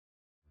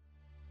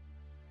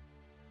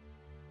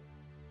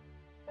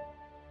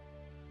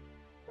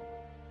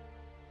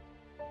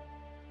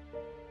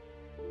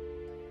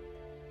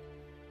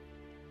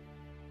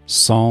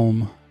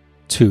Psalm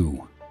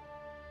 2.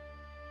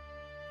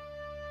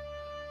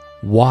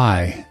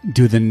 Why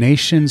do the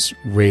nations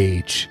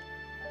rage,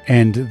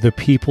 and the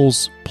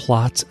peoples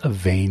plot a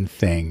vain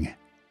thing?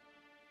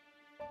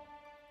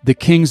 The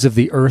kings of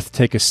the earth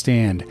take a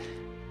stand,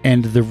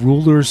 and the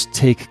rulers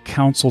take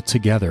counsel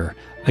together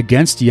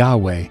against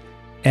Yahweh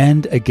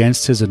and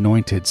against his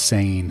anointed,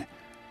 saying,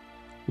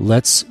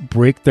 Let's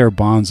break their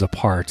bonds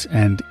apart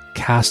and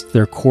cast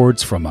their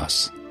cords from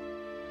us.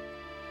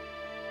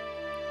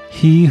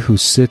 He who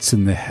sits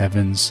in the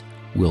heavens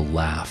will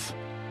laugh.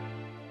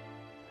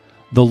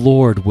 The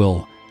Lord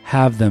will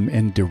have them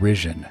in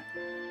derision.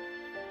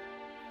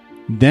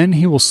 Then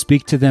he will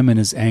speak to them in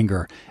his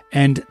anger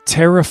and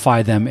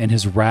terrify them in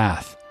his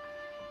wrath.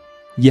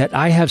 Yet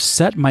I have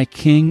set my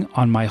king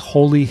on my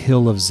holy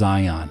hill of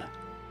Zion.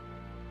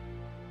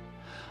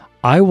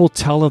 I will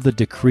tell of the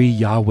decree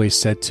Yahweh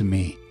said to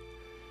me,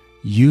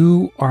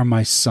 You are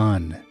my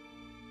son.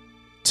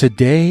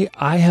 Today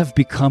I have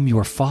become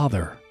your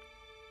father.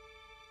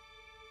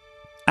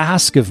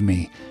 Ask of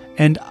me,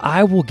 and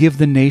I will give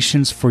the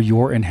nations for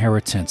your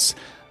inheritance,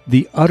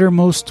 the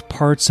uttermost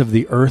parts of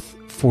the earth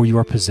for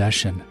your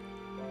possession.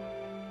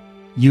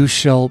 You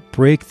shall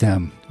break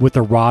them with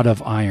a rod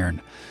of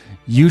iron.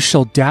 You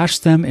shall dash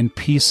them in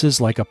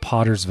pieces like a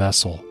potter's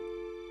vessel.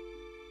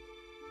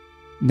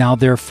 Now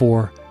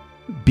therefore,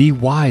 be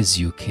wise,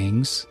 you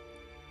kings.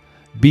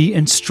 Be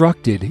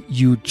instructed,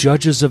 you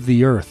judges of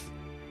the earth.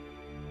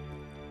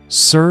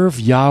 Serve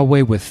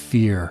Yahweh with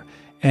fear,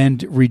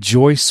 and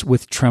rejoice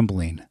with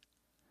trembling.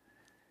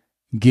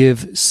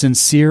 Give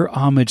sincere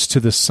homage to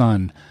the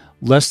Son,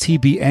 lest he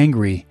be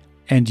angry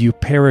and you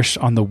perish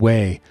on the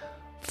way,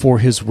 for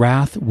his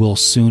wrath will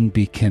soon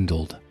be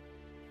kindled.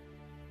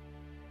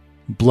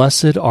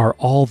 Blessed are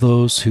all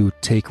those who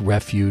take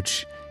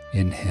refuge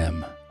in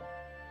him.